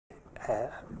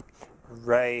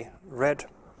Ray read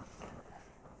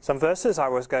some verses. I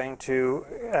was going to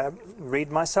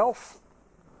read myself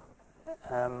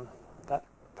that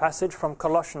passage from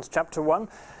Colossians chapter 1,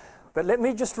 but let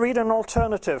me just read an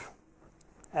alternative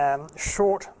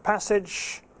short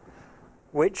passage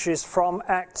which is from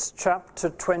Acts chapter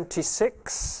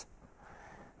 26,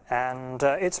 and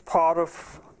it's part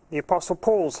of the Apostle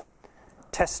Paul's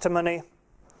testimony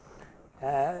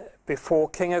before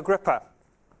King Agrippa.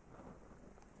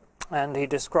 And he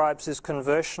describes his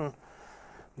conversion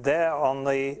there on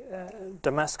the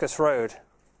Damascus Road.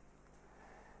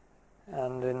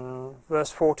 And in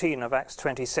verse 14 of Acts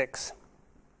 26,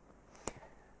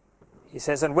 he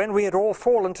says, "And when we had all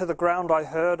fallen to the ground, I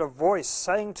heard a voice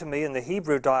saying to me in the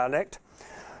Hebrew dialect,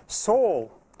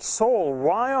 'Saul, Saul,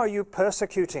 why are you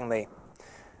persecuting me?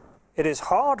 It is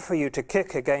hard for you to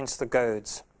kick against the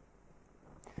goads.'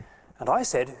 And I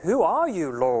said, 'Who are you,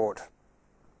 Lord?'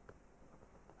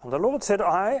 And the Lord said,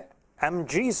 'I am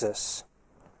Jesus,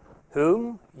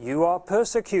 whom you are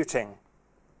persecuting.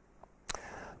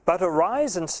 But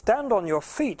arise and stand on your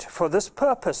feet, for this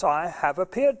purpose I have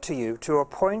appeared to you, to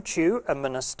appoint you a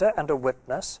minister and a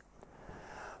witness,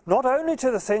 not only to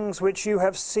the things which you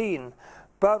have seen,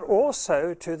 but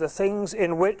also to the things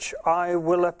in which I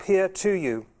will appear to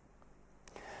you,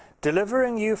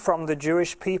 delivering you from the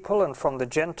Jewish people and from the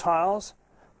Gentiles,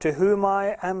 to whom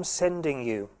I am sending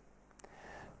you,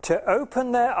 to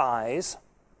open their eyes,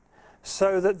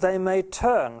 so that they may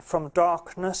turn from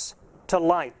darkness to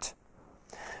light,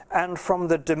 and from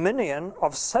the dominion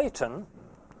of Satan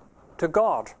to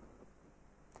God,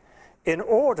 in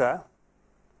order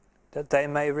that they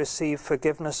may receive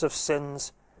forgiveness of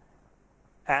sins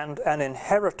and an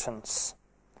inheritance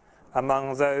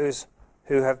among those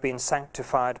who have been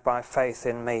sanctified by faith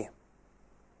in me.'"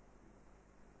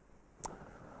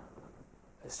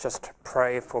 Let's just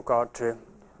pray for God to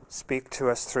speak to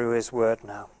us through his word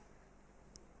now.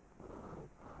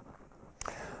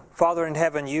 Father in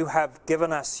heaven, you have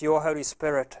given us your Holy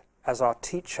Spirit as our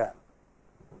teacher.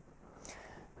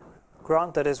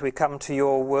 Grant that as we come to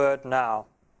your word now,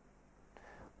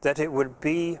 that it would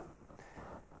be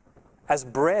as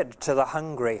bread to the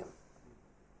hungry,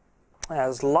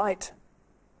 as light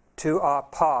to our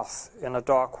path in a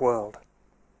dark world,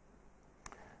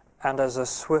 and as a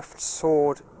swift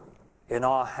sword in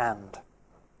our hand.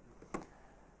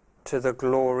 To the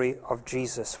glory of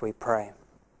Jesus we pray.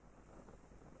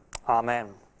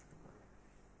 Amen.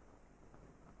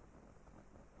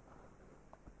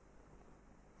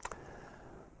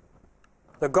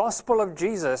 The gospel of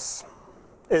Jesus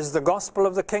is the gospel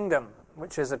of the kingdom,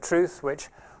 which is a truth which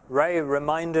Ray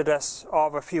reminded us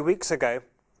of a few weeks ago.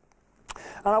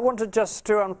 And I wanted just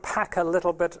to unpack a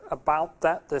little bit about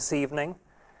that this evening.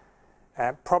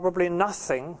 Probably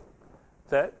nothing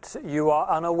that you are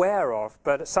unaware of,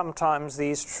 but sometimes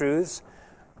these truths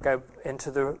go into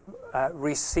the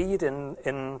recede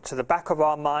into the back of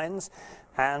our minds,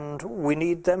 and we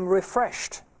need them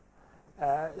refreshed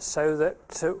so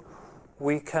that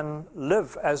we can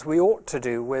live as we ought to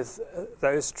do with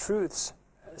those truths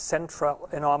central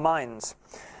in our minds.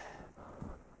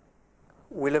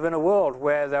 We live in a world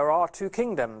where there are two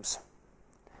kingdoms,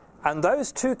 and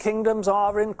those two kingdoms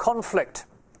are in conflict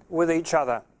with each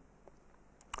other.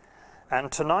 And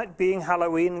tonight, being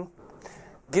Halloween,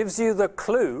 gives you the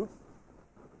clue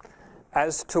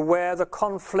as to where the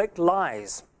conflict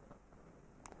lies.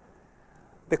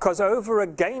 Because over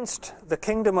against the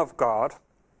kingdom of God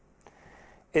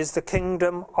is the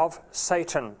kingdom of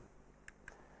Satan.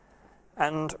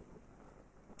 And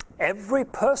every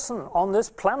person on this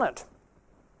planet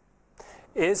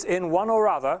is in one or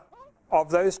other of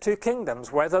those two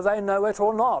kingdoms, whether they know it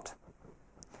or not.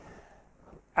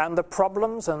 And the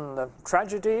problems and the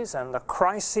tragedies and the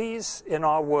crises in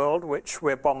our world, which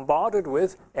we're bombarded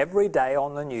with every day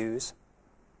on the news,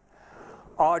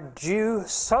 are due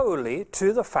solely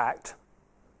to the fact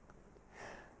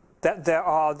that there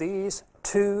are these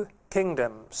two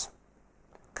kingdoms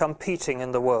competing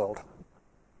in the world.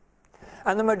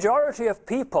 And the majority of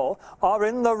people are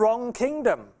in the wrong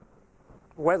kingdom,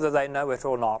 whether they know it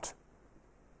or not.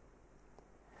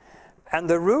 And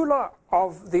the ruler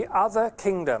of the other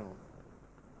kingdom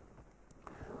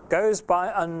goes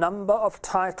by a number of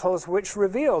titles which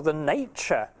reveal the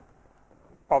nature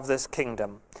of this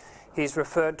kingdom. He's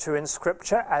referred to in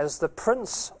Scripture as the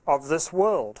prince of this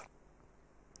world.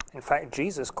 In fact,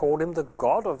 Jesus called him the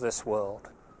God of this world.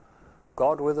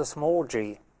 God with a small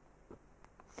g.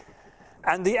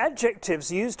 And the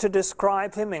adjectives used to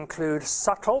describe him include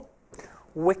subtle,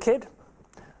 wicked,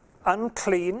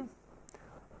 unclean,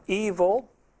 evil,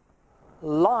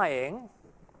 lying,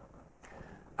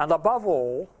 and above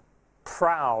all,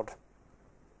 proud,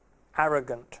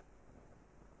 arrogant.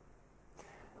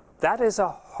 That is a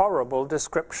horrible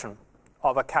description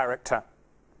of a character.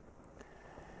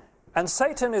 And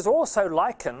Satan is also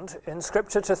likened in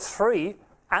Scripture to 3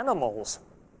 animals.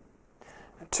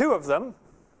 2 of them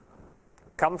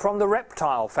come from the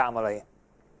reptile family,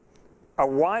 a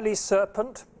wily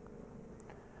serpent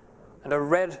and a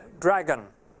red dragon.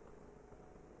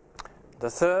 The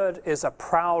 3rd is a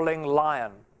prowling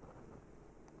lion.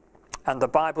 And the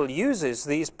Bible uses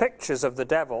these pictures of the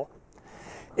devil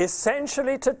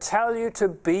essentially to tell you to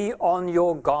be on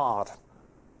your guard.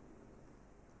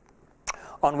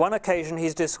 On one occasion,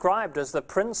 he's described as the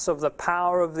prince of the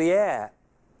power of the air.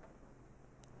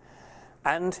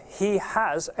 And he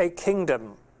has a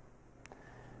kingdom.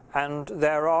 And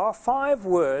there are 5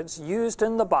 words used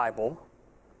in the Bible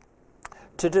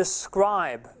to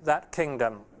describe that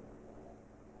kingdom.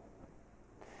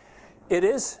 It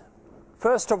is,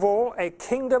 first of all, a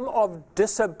kingdom of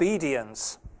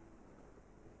disobedience.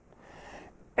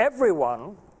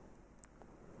 Everyone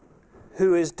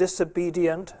who is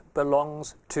disobedient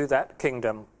belongs to that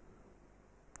kingdom.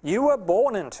 You were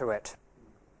born into it.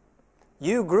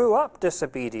 You grew up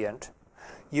disobedient.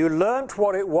 You learnt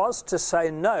what it was to say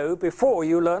no before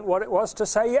you learnt what it was to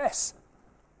say yes.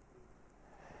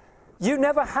 You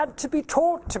never had to be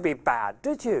taught to be bad,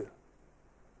 did you?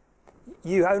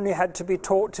 You only had to be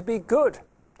taught to be good.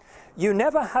 You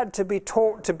never had to be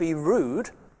taught to be rude,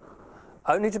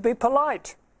 only to be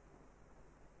polite.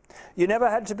 You never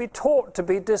had to be taught to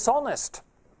be dishonest,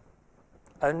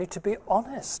 only to be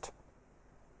honest.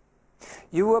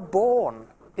 You were born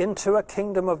into a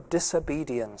kingdom of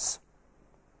disobedience.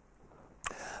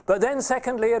 But then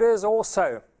secondly, it is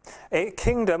also a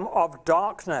kingdom of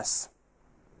darkness.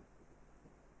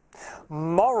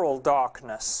 Moral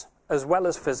darkness as well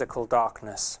as physical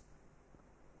darkness.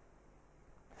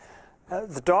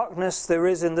 The darkness there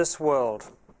is in this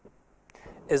world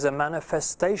is a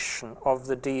manifestation of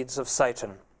the deeds of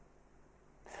Satan,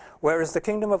 whereas the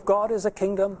kingdom of God is a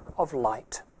kingdom of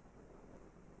light.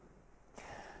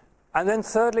 And then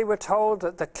thirdly, we're told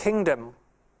that the kingdom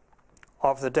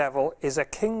of the devil is a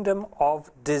kingdom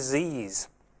of disease.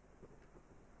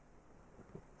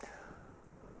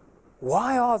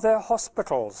 Why are there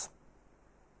hospitals?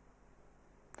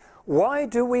 Why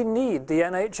do we need the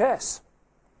NHS?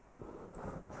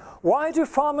 Why do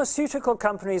pharmaceutical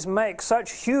companies make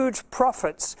such huge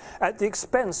profits at the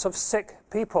expense of sick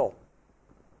people?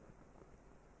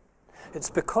 It's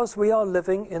because we are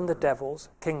living in the devil's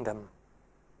kingdom.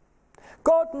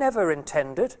 God never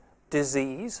intended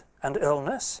disease and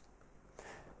illness.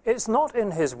 It's not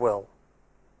in his will.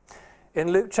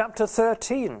 In Luke chapter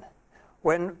 13,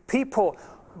 when people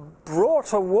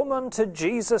brought a woman to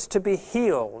Jesus to be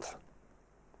healed,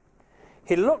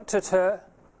 he looked at her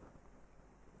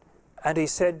and he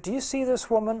said, "Do you see this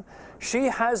woman? She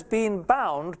has been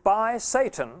bound by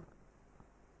Satan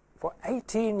for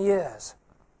 18 years.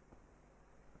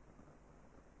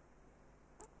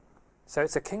 So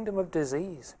it's a kingdom of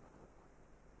disease.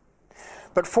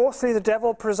 But fourthly, the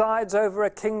devil presides over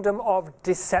a kingdom of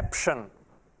deception.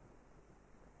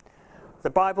 The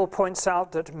Bible points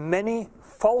out that many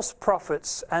false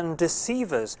prophets and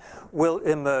deceivers will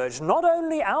emerge, not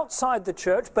only outside the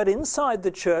church, but inside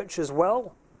the church as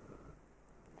well.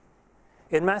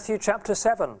 In Matthew chapter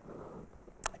 7,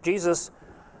 Jesus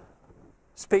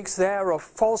speaks there of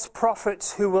false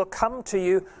prophets who will come to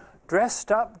you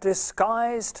dressed up,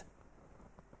 disguised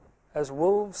as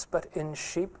wolves, but in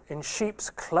sheep's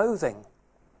clothing,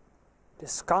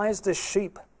 disguised as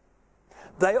sheep.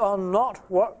 They are not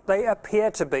what they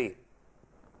appear to be.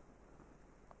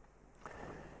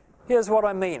 Here's what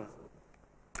I mean.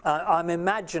 I'm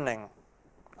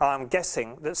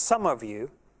guessing that some of you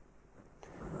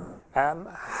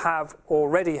have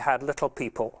already had little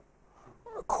people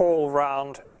call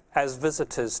round as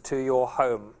visitors to your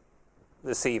home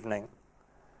this evening.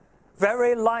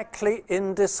 Very likely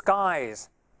in disguise.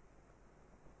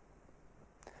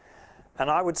 And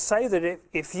I would say that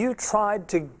if you tried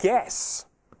to guess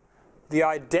the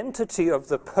identity of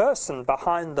the person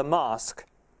behind the mask,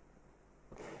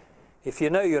 if you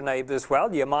know your neighbours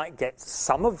well, you might get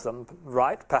some of them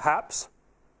right, perhaps.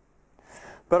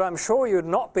 But I'm sure you'd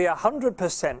not be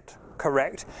 100%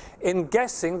 correct in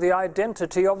guessing the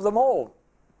identity of them all.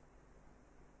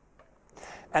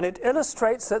 And it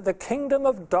illustrates that the kingdom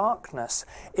of darkness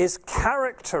is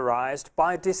characterized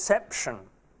by deception.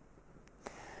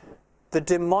 The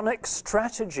demonic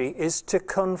strategy is to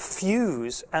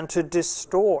confuse and to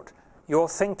distort your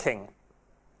thinking,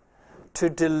 to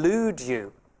delude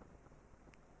you.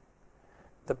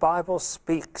 The Bible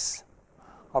speaks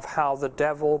of how the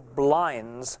devil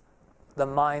blinds the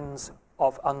minds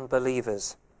of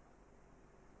unbelievers.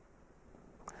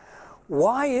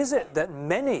 Why is it that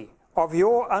many of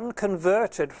your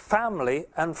unconverted family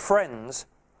and friends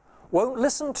won't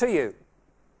listen to you?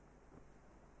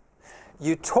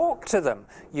 You talk to them,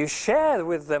 you share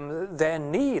with them their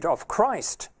need of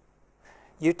Christ.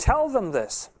 You tell them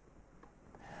this,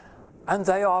 and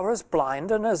they are as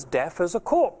blind and as deaf as a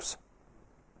corpse.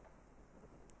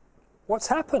 What's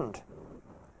happened?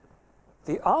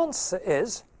 The answer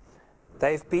is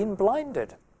they've been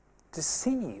blinded,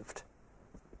 deceived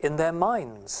in their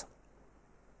minds.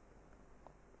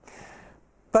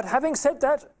 But having said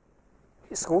that,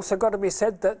 it's also got to be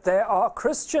said that there are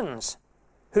Christians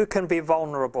who can be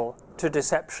vulnerable to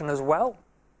deception as well.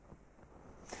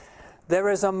 There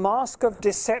is a mask of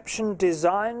deception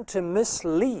designed to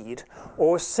mislead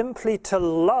or simply to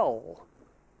lull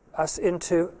us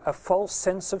into a false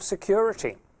sense of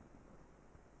security.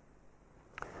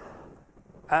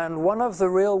 And one of the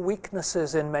real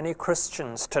weaknesses in many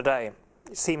Christians today,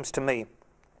 it seems to me,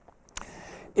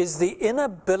 is the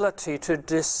inability to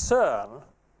discern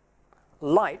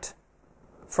light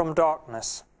from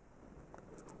darkness.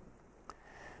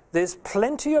 There's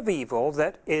plenty of evil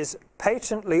that is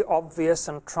patently obvious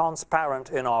and transparent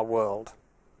in our world.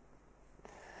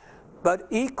 But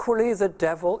equally, the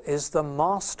devil is the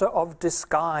master of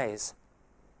disguise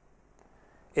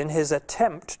in his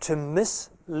attempt to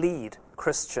mislead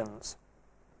Christians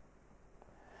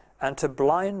and to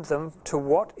blind them to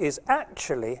what is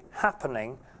actually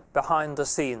happening behind the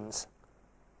scenes.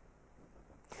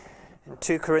 In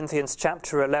 2 Corinthians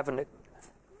chapter 11,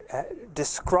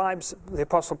 the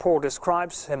Apostle Paul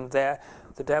describes him there,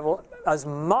 the devil, as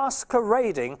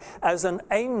masquerading as an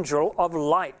angel of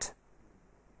light.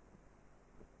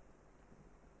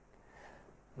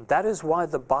 That is why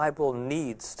the Bible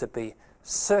needs to be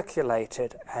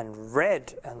circulated and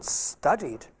read and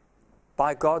studied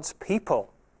by God's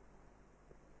people.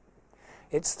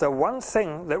 It's the one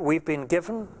thing that we've been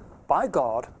given by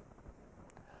God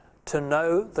to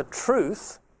know the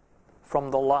truth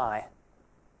from the lie.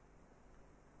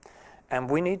 And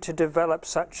we need to develop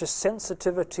such a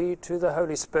sensitivity to the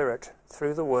Holy Spirit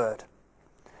through the Word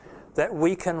that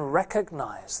we can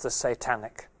recognize the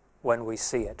satanic when we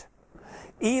see it,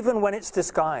 even when it's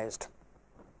disguised.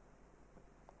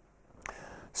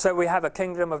 So we have a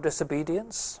kingdom of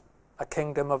disobedience, a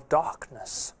kingdom of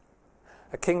darkness,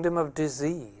 a kingdom of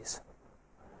disease,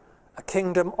 a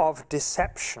kingdom of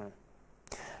deception.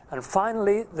 And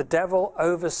finally, the devil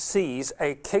oversees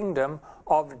a kingdom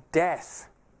of death.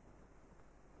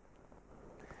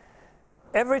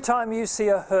 Every time you see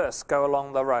a hearse go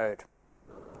along the road,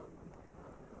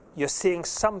 you're seeing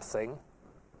something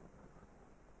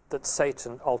that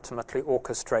Satan ultimately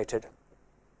orchestrated.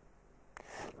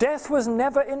 Death was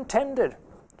never intended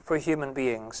for human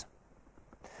beings.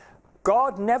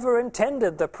 God never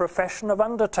intended the profession of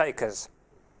undertakers,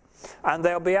 and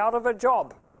they'll be out of a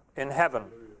job in heaven.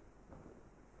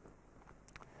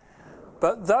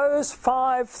 But those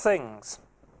 5 things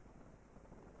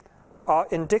are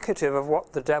indicative of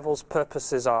what the devil's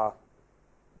purposes are.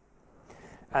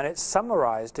 And it's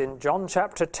summarized in John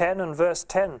chapter 10 and verse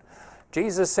 10.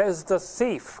 Jesus says, "The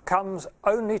thief comes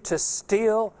only to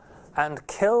steal and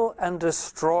kill and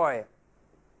destroy."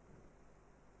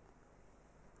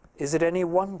 Is it any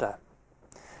wonder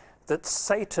that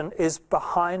Satan is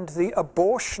behind the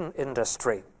abortion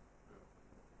industry?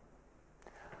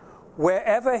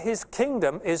 Wherever his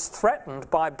kingdom is threatened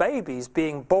by babies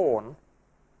being born,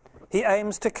 he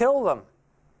aims to kill them.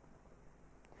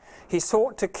 He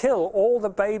sought to kill all the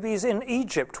babies in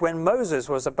Egypt when Moses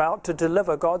was about to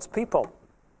deliver God's people.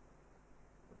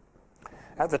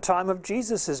 At the time of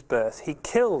Jesus' birth, he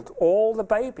killed all the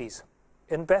babies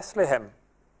in Bethlehem.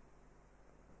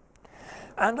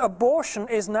 And abortion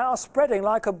is now spreading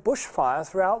like a bushfire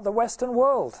throughout the Western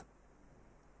world.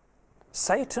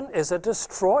 Satan is a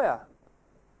destroyer.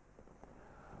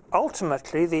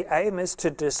 Ultimately, the aim is to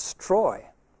destroy,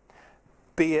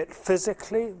 be it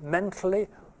physically, mentally,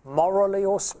 morally,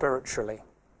 or spiritually.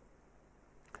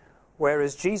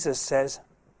 Whereas Jesus says,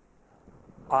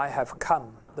 "I have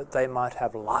come that they might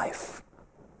have life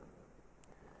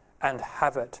and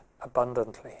have it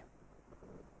abundantly."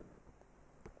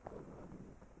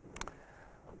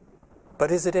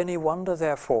 But is it any wonder,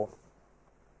 therefore,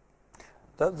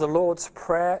 that the Lord's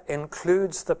Prayer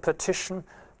includes the petition,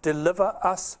 "Deliver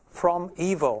us from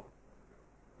evil"?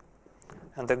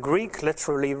 And the Greek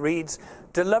literally reads,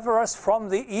 "Deliver us from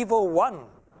the evil one."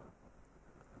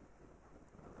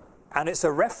 And it's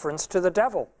a reference to the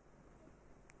devil.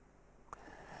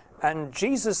 And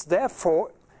Jesus,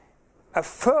 therefore,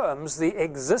 affirms the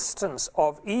existence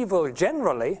of evil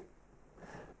generally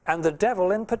and the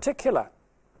devil in particular.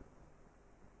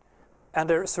 And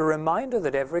it's a reminder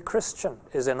that every Christian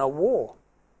is in a war.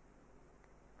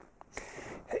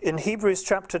 In Hebrews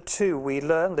chapter 2, we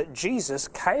learn that Jesus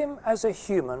came as a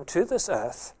human to this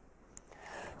earth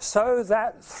so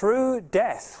that through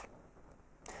death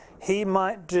he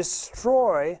might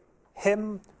destroy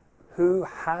him who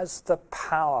has the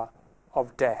power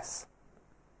of death,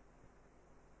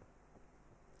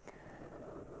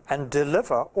 and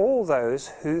deliver all those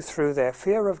who through their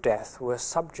fear of death were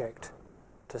subject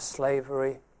to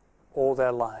slavery all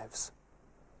their lives.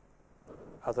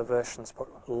 Other versions put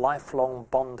lifelong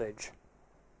bondage.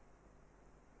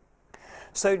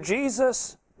 So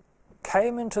Jesus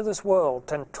came into this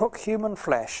world and took human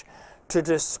flesh to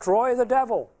destroy the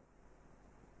devil.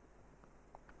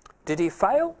 Did he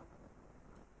fail?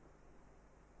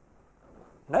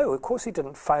 No, of course he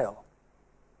didn't fail.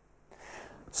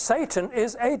 Satan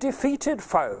is a defeated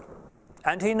foe,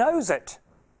 and he knows it.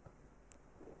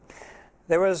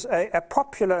 There was a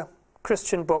popular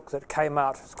Christian book that came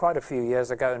out, it's quite a few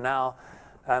years ago now,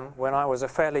 when I was a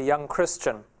fairly young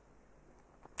Christian.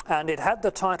 And it had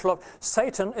the title of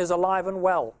Satan is Alive and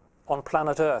Well on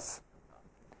Planet Earth.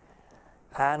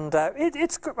 And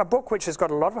it's a book which has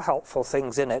got a lot of helpful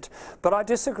things in it, but I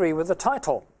disagree with the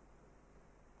title.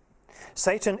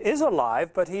 Satan is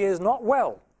alive, but he is not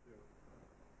well.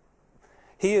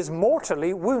 He is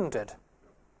mortally wounded,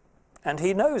 and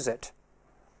he knows it.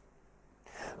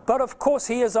 But of course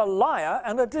he is a liar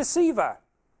and a deceiver.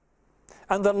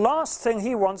 And the last thing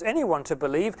he wants anyone to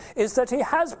believe is that he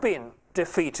has been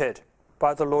defeated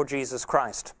by the Lord Jesus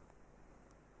Christ.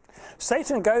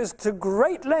 Satan goes to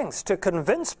great lengths to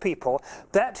convince people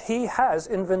that he has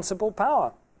invincible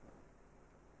power.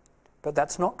 But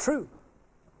that's not true.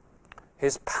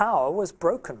 His power was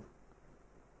broken.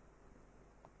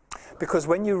 Because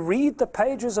when you read the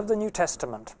pages of the New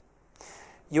Testament,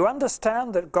 you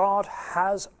understand that God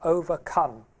has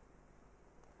overcome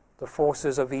the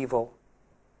forces of evil.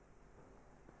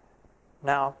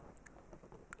 Now,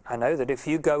 I know that if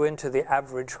you go into the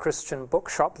average Christian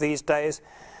bookshop these days,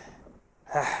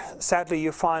 sadly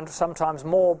you find sometimes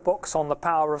more books on the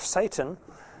power of Satan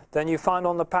than you find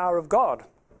on the power of God.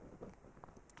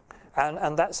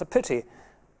 And that's a pity.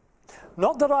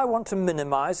 Not that I want to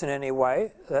minimize in any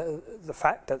way the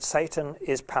fact that Satan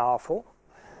is powerful,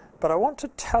 but I want to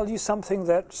tell you something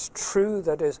that's true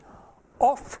that is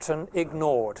often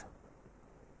ignored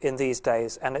in these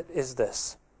days, and it is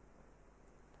this.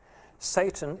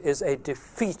 Satan is a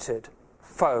defeated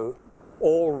foe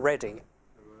already.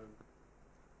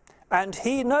 And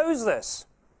he knows this.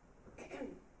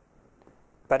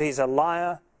 But he's a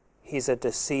liar, he's a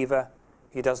deceiver,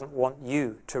 he doesn't want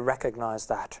you to recognize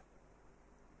that.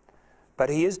 But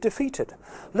he is defeated.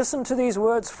 Listen to these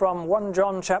words from 1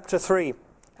 John chapter 3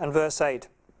 and verse 8.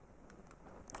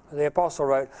 The apostle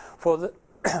wrote,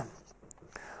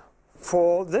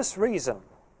 For this reason,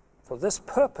 for this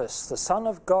purpose, the Son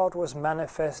of God was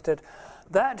manifested,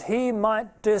 that he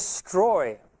might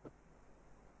destroy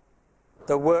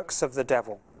the works of the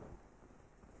devil.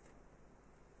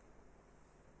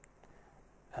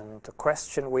 And the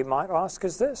question we might ask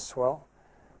is this, well,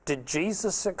 did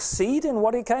Jesus succeed in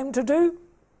what he came to do?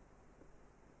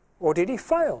 Or did he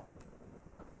fail?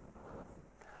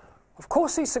 Of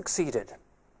course he succeeded.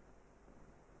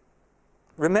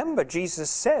 Remember, Jesus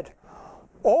said,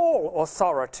 all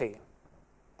authority,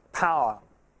 power,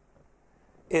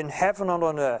 in heaven and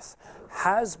on earth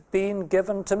has been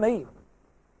given to me.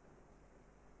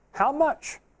 How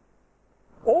much?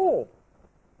 All.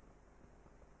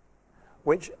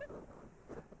 Which,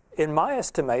 in my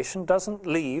estimation, doesn't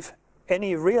leave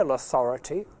any real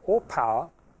authority or power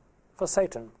for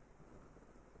Satan.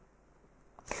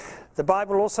 The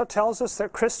Bible also tells us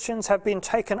that Christians have been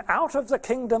taken out of the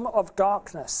kingdom of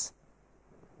darkness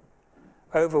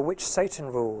over which Satan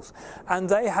rules, and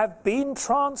they have been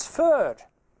transferred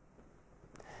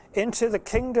into the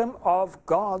kingdom of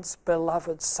God's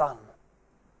beloved Son.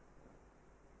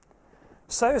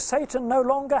 So Satan no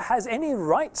longer has any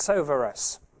rights over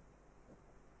us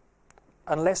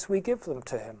unless we give them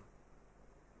to him.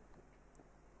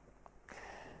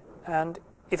 And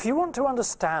if you want to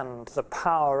understand the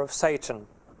power of Satan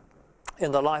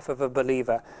in the life of a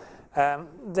believer,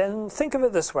 then think of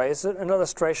it this way. It's an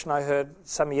illustration I heard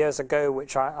some years ago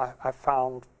which I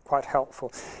found quite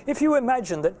helpful. If you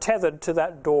imagine that tethered to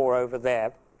that door over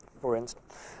there, for instance,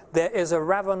 there is a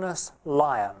ravenous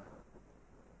lion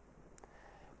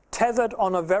tethered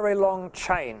on a very long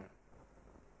chain.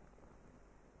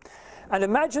 And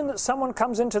imagine that someone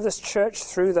comes into this church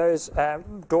through those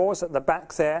doors at the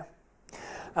back there,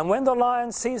 and when the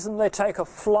lion sees them, it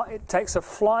takes a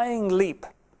flying leap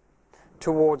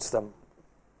towards them.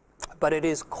 But it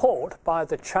is caught by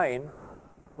the chain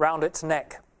round its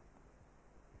neck.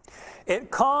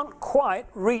 It can't quite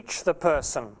reach the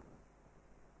person.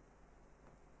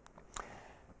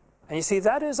 And you see,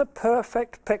 that is a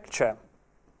perfect picture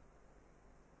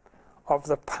of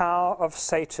the power of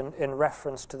Satan in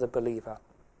reference to the believer.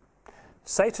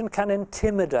 Satan can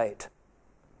intimidate.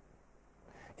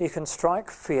 He can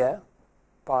strike fear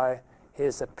by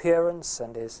his appearance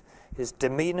and his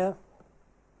demeanor.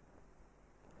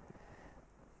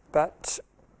 But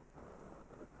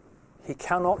he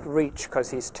cannot reach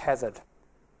because he's tethered.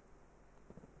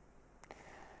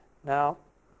 Now,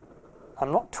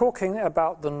 I'm not talking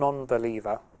about the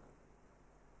non-believer.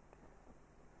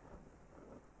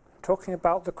 I'm talking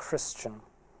about the Christian.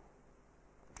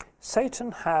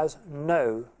 Satan has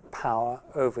no power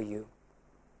over you.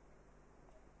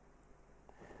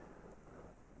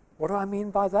 What do I mean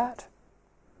by that?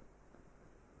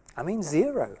 I mean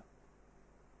zero.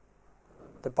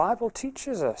 The Bible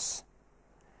teaches us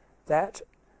that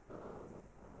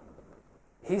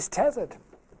he's tethered.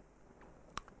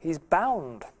 He's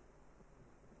bound.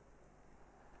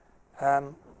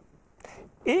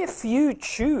 If you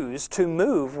choose to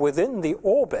move within the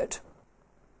orbit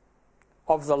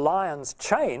of the lion's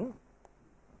chain,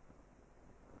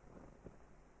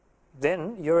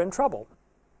 then you're in trouble.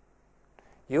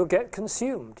 You'll get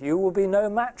consumed. You will be no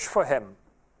match for him.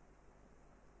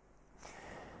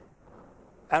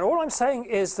 And all I'm saying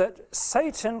is that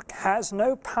Satan has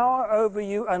no power over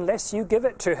you unless you give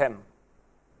it to him.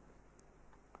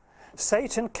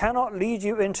 Satan cannot lead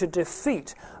you into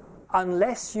defeat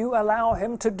unless you allow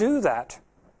him to do that.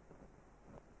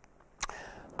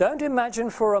 Don't imagine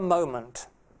for a moment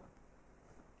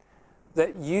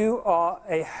that you are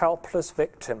a helpless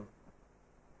victim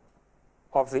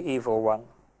of the evil one.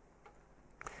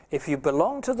 If you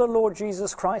belong to the Lord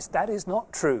Jesus Christ, that is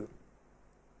not true.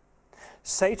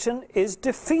 Satan is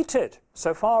defeated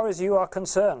so far as you are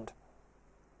concerned.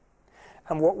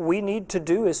 And what we need to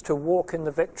do is to walk in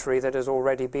the victory that has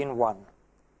already been won.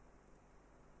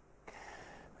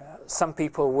 Some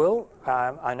people will,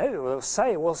 I know, will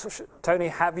say, well, Tony,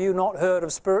 have you not heard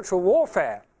of spiritual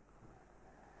warfare?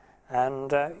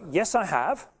 And yes, I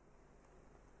have.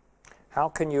 How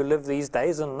can you live these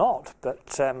days and not?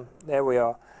 But there we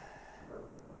are.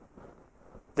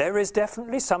 There is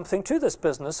definitely something to this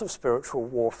business of spiritual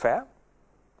warfare.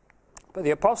 But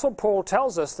the Apostle Paul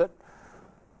tells us that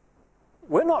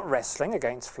we're not wrestling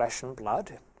against flesh and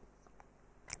blood,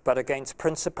 but against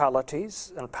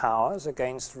principalities and powers,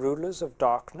 against rulers of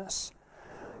darkness,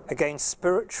 against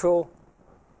spiritual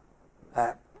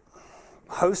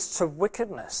hosts of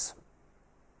wickedness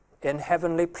in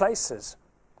heavenly places.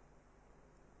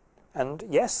 And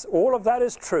yes, all of that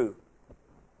is true.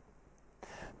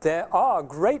 There are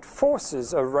great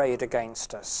forces arrayed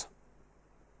against us.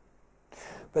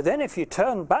 But then if you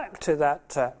turn back to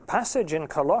that passage in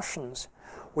Colossians,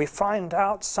 we find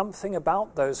out something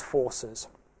about those forces.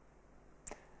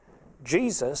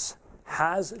 Jesus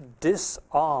has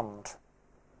disarmed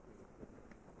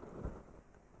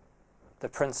the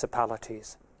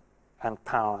principalities and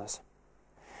powers.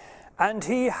 And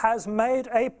he has made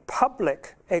a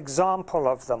public example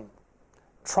of them,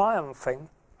 triumphing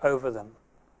over them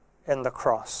in the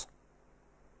cross.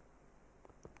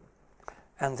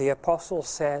 And the apostle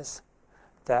says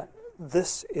that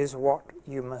this is what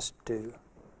you must do.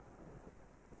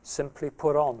 Simply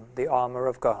put on the armor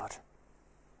of God.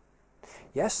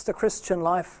 Yes, the Christian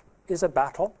life is a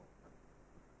battle.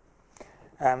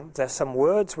 There's some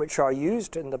words which are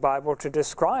used in the Bible to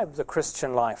describe the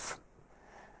Christian life.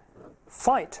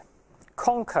 Fight,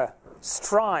 conquer,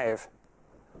 strive,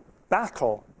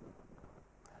 battle,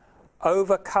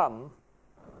 overcome,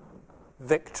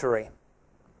 victory.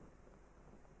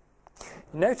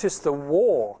 Notice the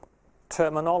war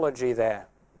terminology there.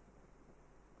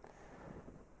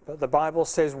 But the Bible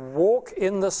says, walk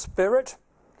in the Spirit,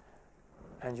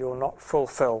 and you'll not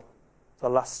fulfill the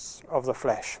lusts of the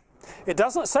flesh. It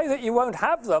doesn't say that you won't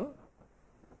have them.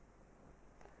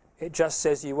 It just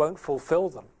says you won't fulfill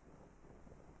them.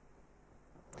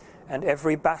 And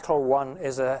every battle won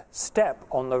is a step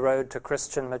on the road to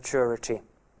Christian maturity.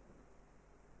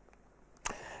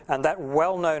 And that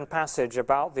well-known passage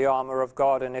about the armor of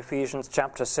God in Ephesians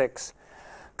chapter 6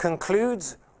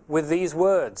 concludes with these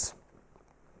words,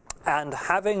 and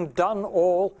having done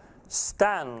all,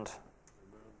 stand.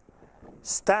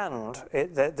 Stand.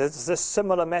 There's this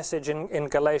similar message in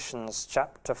Galatians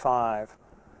chapter 5.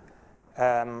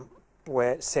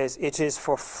 where it says, "It is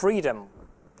for freedom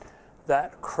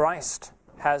that Christ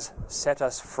has set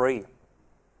us free.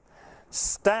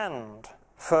 Stand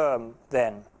firm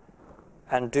then,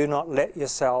 and do not let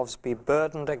yourselves be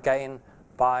burdened again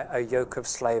by a yoke of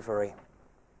slavery."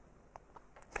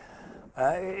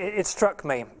 It struck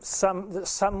me that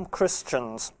some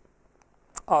Christians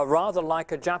are rather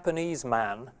like a Japanese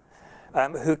man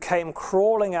who came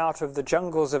crawling out of the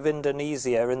jungles of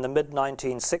Indonesia in the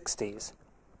mid-1960s,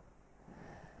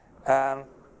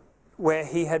 where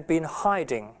he had been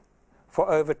hiding for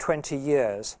over 20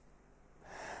 years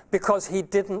because he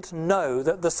didn't know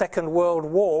that the Second World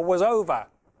War was over.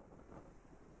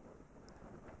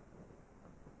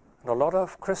 And a lot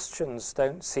of Christians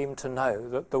don't seem to know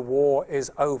that the war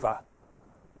is over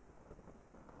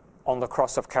on the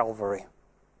cross of Calvary.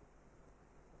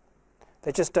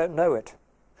 They just don't know it.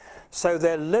 So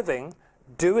they're living,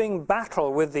 doing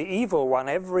battle with the evil one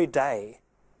every day,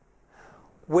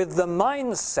 with the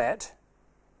mindset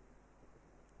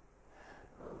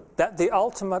that the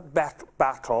ultimate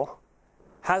battle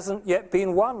hasn't yet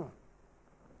been won.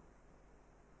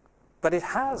 But it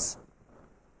has.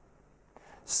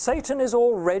 Satan is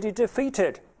already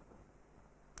defeated.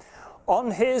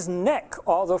 On his neck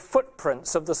are the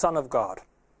footprints of the Son of God.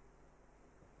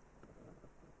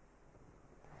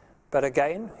 But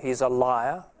again, he's a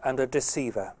liar and a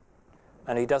deceiver,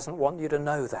 and he doesn't want you to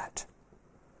know that.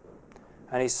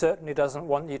 And he certainly doesn't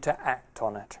want you to act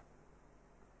on it.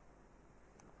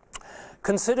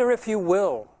 Consider, if you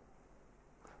will,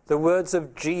 the words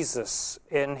of Jesus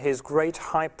in his great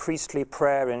high priestly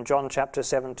prayer in John chapter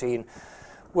 17,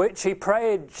 which he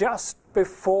prayed just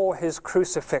before his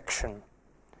crucifixion.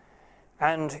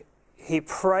 And he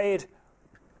prayed,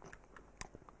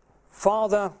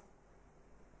 "Father,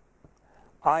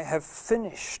 I have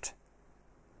finished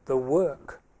the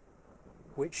work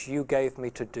which you gave me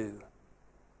to do."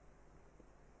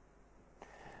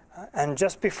 And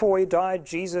just before he died,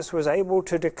 Jesus was able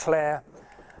to declare,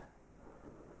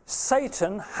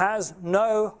 "Satan has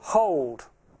no hold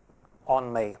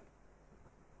on me."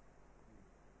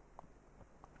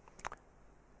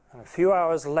 And a few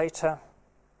hours later,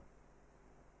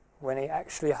 when he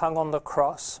actually hung on the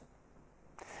cross,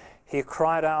 he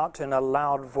cried out in a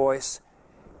loud voice,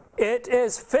 "It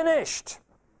is finished."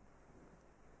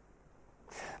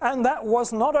 And that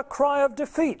was not a cry of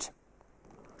defeat.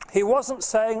 He wasn't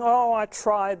saying, "Oh, I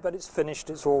tried, but it's finished,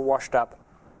 it's all washed up."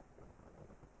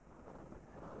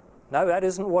 No, that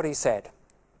isn't what he said.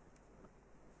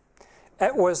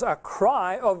 It was a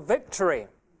cry of victory.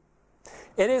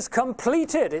 It is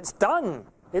completed, it's done,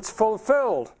 it's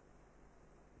fulfilled.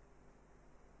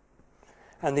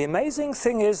 And the amazing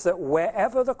thing is that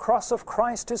wherever the cross of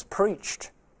Christ is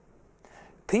preached,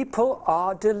 people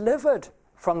are delivered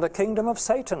from the kingdom of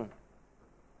Satan.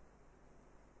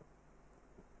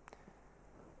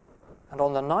 And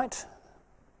on the night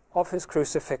of his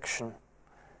crucifixion,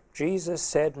 Jesus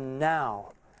said,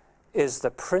 "Now is the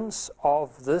prince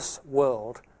of this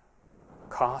world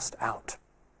cast out."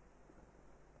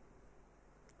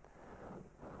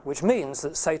 Which means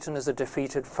that Satan is a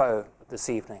defeated foe this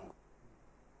evening.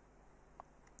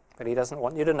 But he doesn't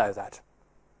want you to know that.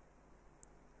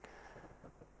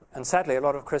 And sadly, a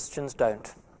lot of Christians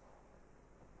don't.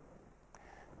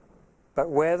 But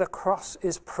where the cross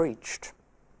is preached,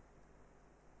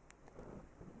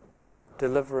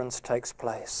 deliverance takes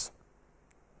place.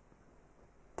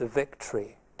 The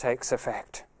victory takes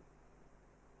effect.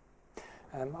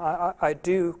 I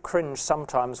do cringe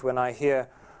sometimes when I hear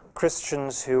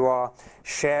Christians who are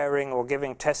sharing or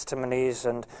giving testimonies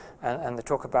and they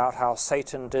talk about how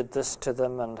Satan did this to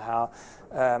them and how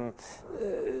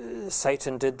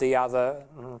Satan did the other.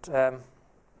 And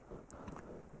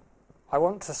I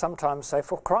want to sometimes say,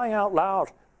 for crying out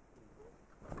loud,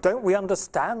 don't we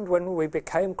understand when we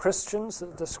became Christians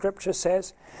that the Scripture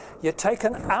says you're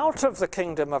taken out of the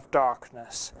kingdom of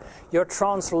darkness, you're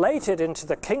translated into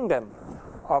the kingdom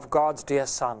of God's dear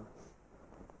Son.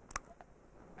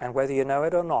 And whether you know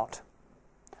it or not,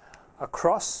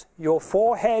 across your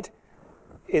forehead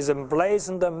is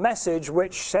emblazoned a message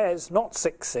which says not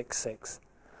 666,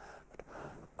 but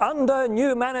under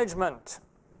new management.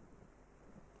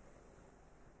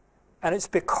 And it's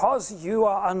because you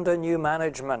are under new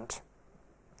management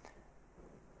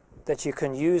that you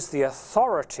can use the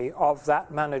authority of that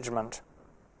management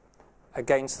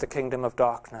against the kingdom of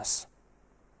darkness.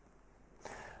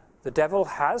 The devil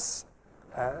has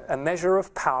a measure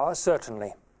of power,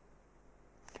 certainly,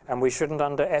 and we shouldn't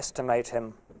underestimate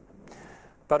him.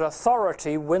 But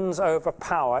authority wins over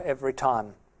power every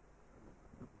time.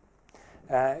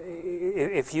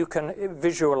 If you can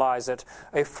visualize it,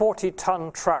 a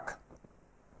 40-ton truck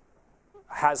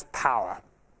has power.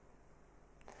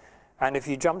 And if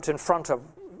you jumped in front of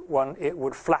one, it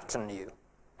would flatten you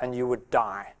and you would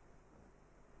die.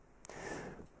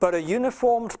 But a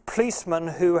uniformed policeman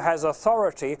who has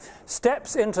authority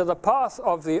steps into the path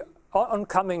of the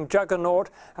oncoming juggernaut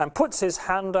and puts his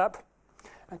hand up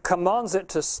and commands it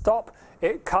to stop.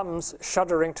 It comes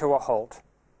shuddering to a halt.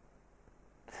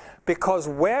 Because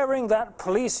wearing that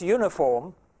police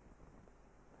uniform,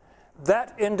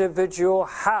 that individual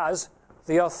has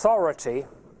the authority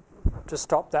to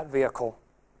stop that vehicle.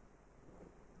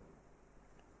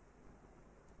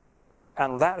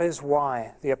 And that is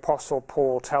why the Apostle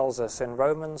Paul tells us in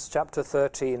Romans chapter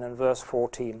 13 and verse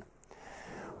 14,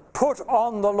 put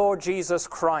on the Lord Jesus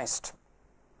Christ.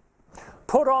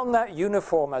 Put on that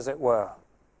uniform, as it were,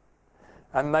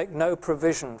 and make no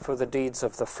provision for the deeds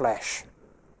of the flesh.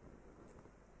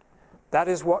 That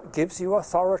is what gives you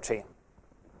authority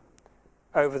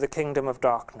over the kingdom of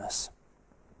darkness.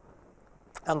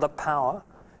 And the power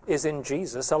is in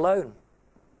Jesus alone,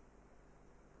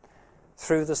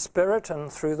 through the Spirit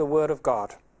and through the Word of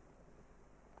God.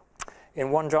 In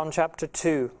 1 John chapter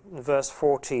 2, verse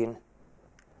 14,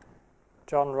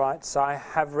 John writes, I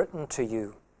have written to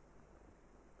you,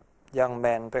 young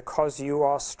men, because you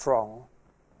are strong,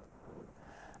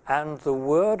 and the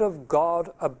Word of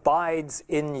God abides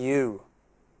in you,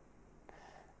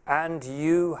 and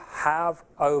you have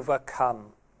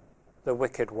overcome the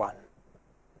wicked one.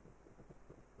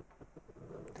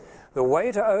 The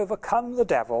way to overcome the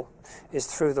devil is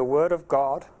through the Word of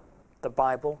God, the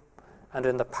Bible, and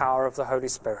in the power of the Holy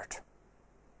Spirit.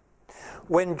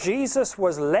 When Jesus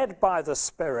was led by the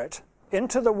Spirit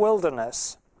into the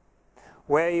wilderness,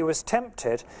 where he was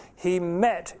tempted, he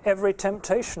met every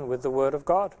temptation with the Word of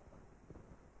God.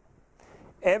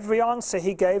 Every answer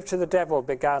he gave to the devil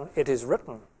began, it is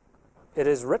written, it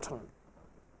is written.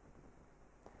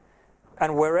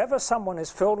 And wherever someone is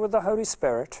filled with the Holy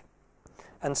Spirit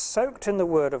and soaked in the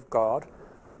Word of God,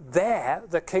 there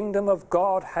the kingdom of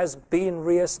God has been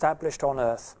re-established on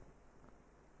earth.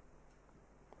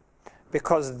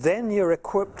 Because then you're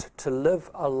equipped to live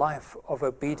a life of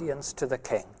obedience to the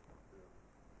King.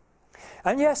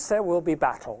 And yes, there will be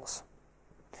battles.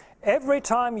 Every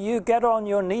time you get on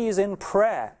your knees in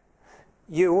prayer,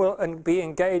 you will be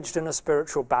engaged in a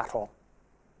spiritual battle.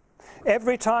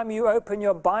 Every time you open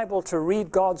your Bible to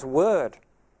read God's Word,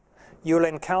 you'll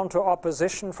encounter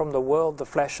opposition from the world, the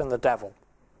flesh, and the devil.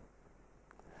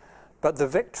 But the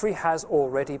victory has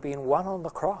already been won on the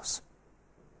cross.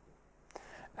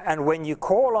 And when you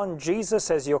call on Jesus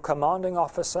as your commanding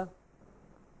officer,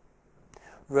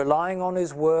 relying on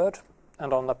his Word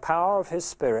and on the power of his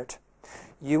Spirit,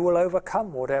 you will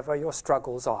overcome whatever your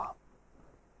struggles are.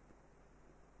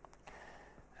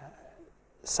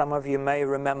 Some of you may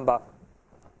remember,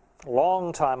 a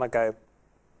long time ago,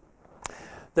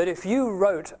 that if you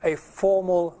wrote a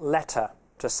formal letter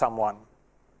to someone,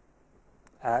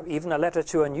 even a letter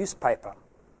to a newspaper,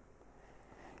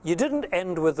 you didn't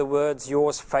end with the words,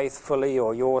 yours faithfully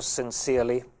or yours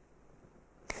sincerely.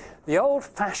 The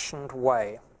old-fashioned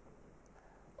way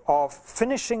of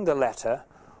finishing the letter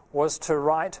was to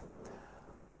write,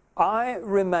 I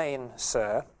remain,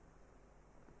 sir,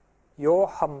 your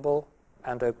humble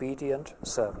and obedient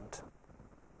servant.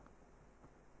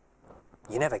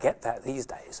 You never get that these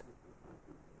days.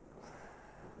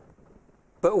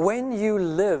 But when you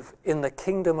live in the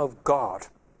kingdom of God,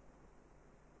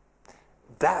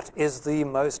 that is the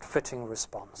most fitting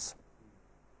response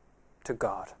to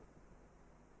God.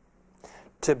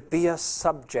 To be a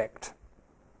subject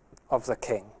of the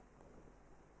King.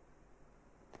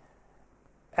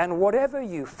 And whatever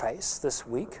you face this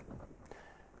week,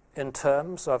 in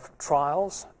terms of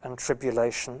trials and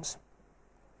tribulations,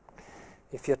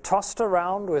 if you're tossed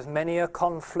around with many a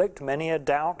conflict, many a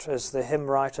doubt, as the hymn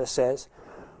writer says,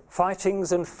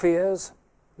 fightings and fears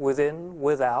within,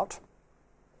 without,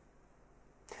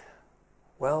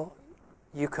 well,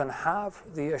 you can have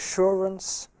the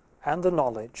assurance and the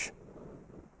knowledge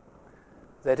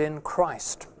that in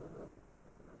Christ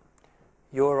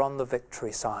you're on the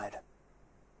victory side.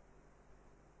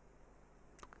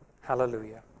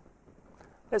 Hallelujah.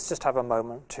 Let's just have a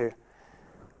moment to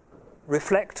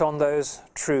reflect on those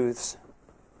truths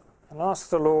and ask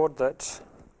the Lord that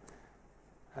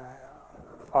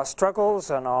our struggles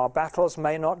and our battles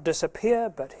may not disappear,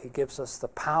 but he gives us the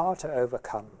power to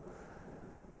overcome.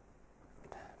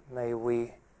 May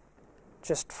we,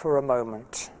 just for a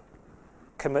moment,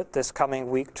 commit this coming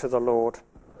week to the Lord.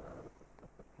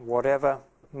 Whatever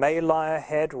may lie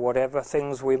ahead, whatever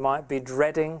things we might be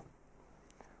dreading,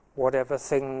 whatever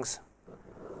things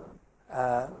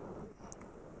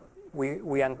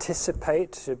we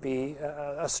anticipate to be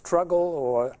a struggle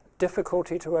or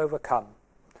difficulty to overcome,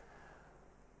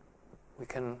 we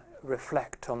can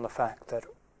reflect on the fact that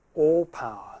all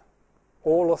power,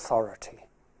 all authority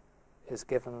is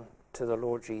given to the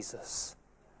Lord Jesus,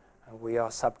 and we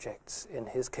are subjects in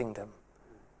his kingdom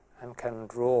and can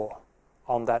draw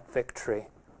on that victory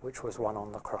which was won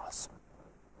on the cross.